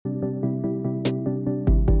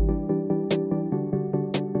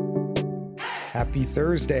Happy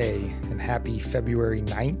Thursday and happy February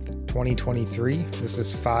 9th, 2023. This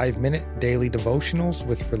is 5-minute daily devotionals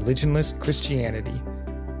with religionless Christianity.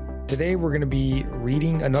 Today we're going to be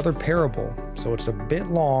reading another parable, so it's a bit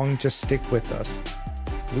long, just stick with us.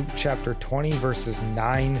 Luke chapter 20 verses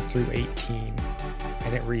 9 through 18,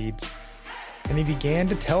 and it reads, "And he began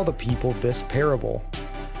to tell the people this parable.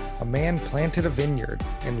 A man planted a vineyard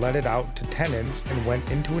and let it out to tenants and went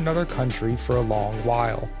into another country for a long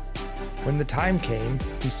while. When the time came,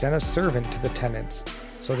 he sent a servant to the tenants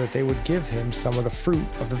so that they would give him some of the fruit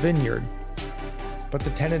of the vineyard. But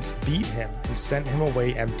the tenants beat him and sent him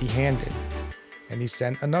away empty-handed. And he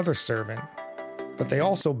sent another servant. But they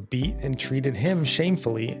also beat and treated him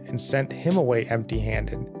shamefully and sent him away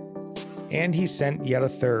empty-handed. And he sent yet a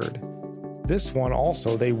third. This one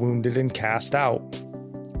also they wounded and cast out.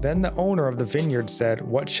 Then the owner of the vineyard said,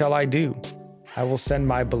 'What shall I do? I will send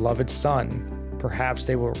my beloved son. Perhaps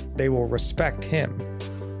they will respect him.'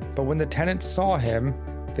 But when the tenants saw him,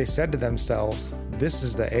 they said to themselves, 'This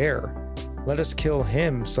is the heir. Let us kill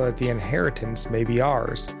him so that the inheritance may be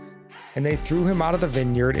ours.' And they threw him out of the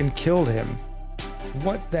vineyard and killed him.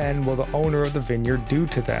 What then will the owner of the vineyard do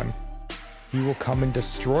to them? He will come and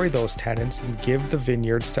destroy those tenants and give the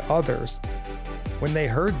vineyards to others." When they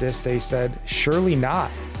heard this, they said, "Surely not."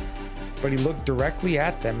 But he looked directly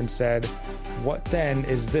at them and said, "What then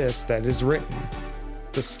is this that is written?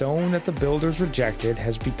 The stone that the builders rejected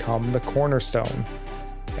has become the cornerstone.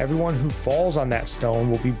 Everyone who falls on that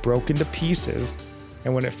stone will be broken to pieces,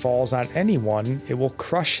 and when it falls on anyone, it will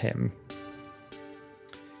crush him."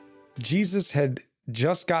 Jesus had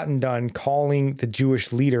just gotten done calling out the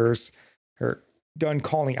Jewish leaders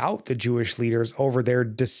over their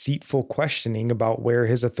deceitful questioning about where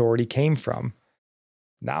his authority came from.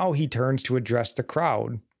 Now he turns to address the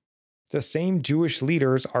crowd. The same Jewish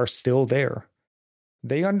leaders are still there.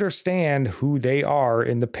 They understand who they are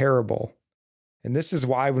in the parable. And this is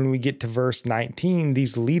why when we get to verse 19,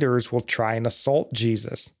 these leaders will try and assault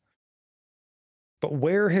Jesus. But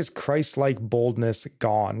where has Christ-like boldness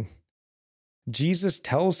gone? Jesus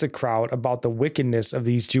tells the crowd about the wickedness of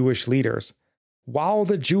these Jewish leaders, while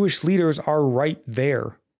the Jewish leaders are right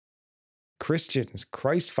there. Christians,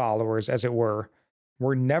 Christ followers, as it were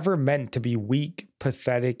never meant to be weak,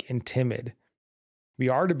 pathetic, and timid. We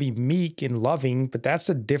are to be meek and loving, but that's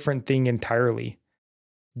a different thing entirely.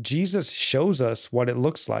 Jesus shows us what it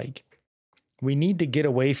looks like. We need to get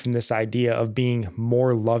away from this idea of being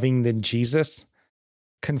more loving than Jesus.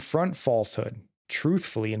 Confront falsehood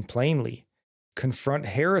truthfully and plainly. Confront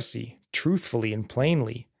heresy truthfully and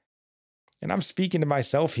plainly. And I'm speaking to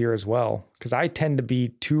myself here as well, because I tend to be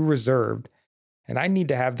too reserved. And I need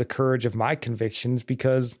to have the courage of my convictions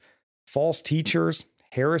because false teachers,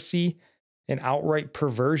 heresy, and outright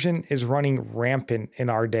perversion is running rampant in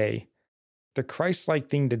our day. The Christ-like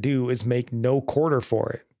thing to do is make no quarter for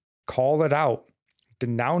it. Call it out,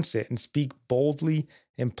 denounce it, and speak boldly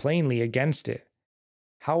and plainly against it.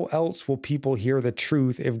 How else will people hear the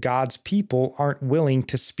truth if God's people aren't willing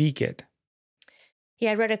to speak it?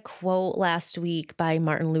 Yeah, I read a quote last week by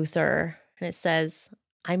Martin Luther, and it says,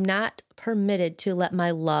 "I'm not permitted to let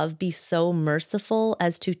my love be so merciful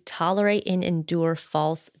as to tolerate and endure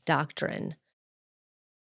false doctrine."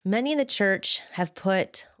 Many in the church have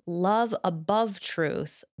put love above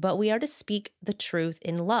truth, but we are to speak the truth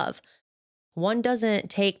in love. One doesn't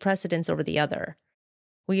take precedence over the other.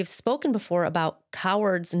 We have spoken before about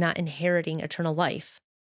cowards not inheriting eternal life.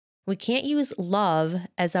 We can't use love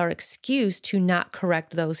as our excuse to not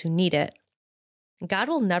correct those who need it. God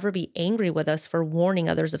will never be angry with us for warning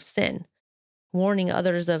others of sin, warning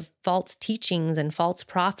others of false teachings and false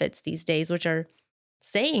prophets these days, which are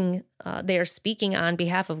saying they are speaking on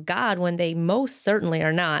behalf of God when they most certainly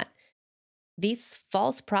are not. These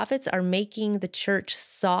false prophets are making the church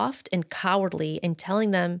soft and cowardly and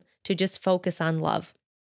telling them to just focus on love.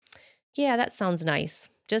 Yeah, that sounds nice.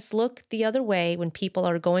 Just look the other way when people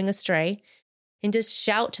are going astray and just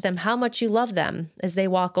shout to them how much you love them as they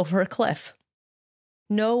walk over a cliff.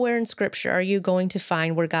 Nowhere in Scripture are you going to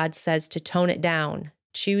find where God says to tone it down,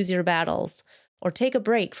 choose your battles, or take a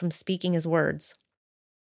break from speaking His words.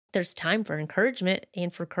 There's time for encouragement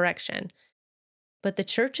and for correction. But the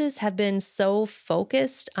churches have been so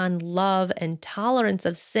focused on love and tolerance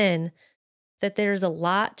of sin that there's a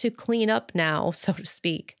lot to clean up now, so to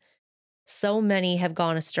speak. So many have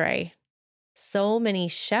gone astray. So many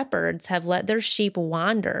shepherds have let their sheep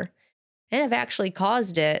wander and have actually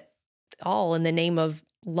caused it all in the name of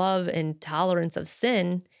love and tolerance of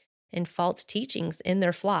sin and false teachings in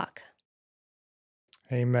their flock.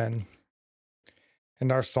 Amen.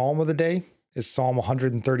 And our psalm of the day is Psalm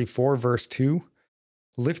 134, verse 2.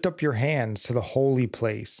 Lift up your hands to the holy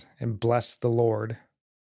place and bless the Lord.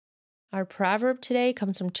 Our proverb today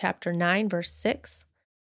comes from chapter 9, verse 6.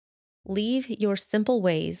 Leave your simple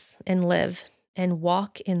ways and live, and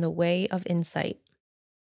walk in the way of insight.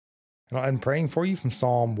 And I'm praying for you from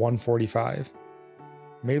Psalm 145.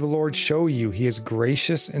 May the Lord show you he is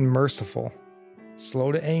gracious and merciful,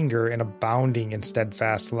 slow to anger and abounding in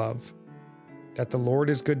steadfast love, that the Lord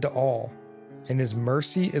is good to all, and his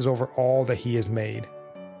mercy is over all that he has made.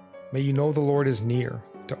 May you know the Lord is near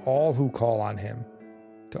to all who call on him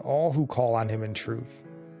in truth,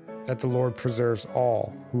 that the Lord preserves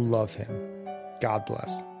all who love him. God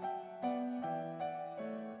bless.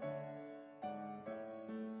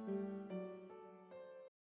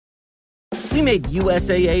 We made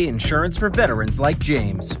USAA insurance for veterans like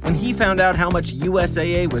James. When he found out how much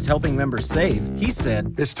USAA was helping members save, he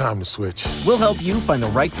said, "It's time to switch." We'll help you find the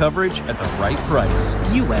right coverage at the right price.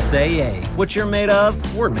 USAA. What you're made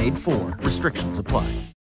of, we're made for. Restrictions apply.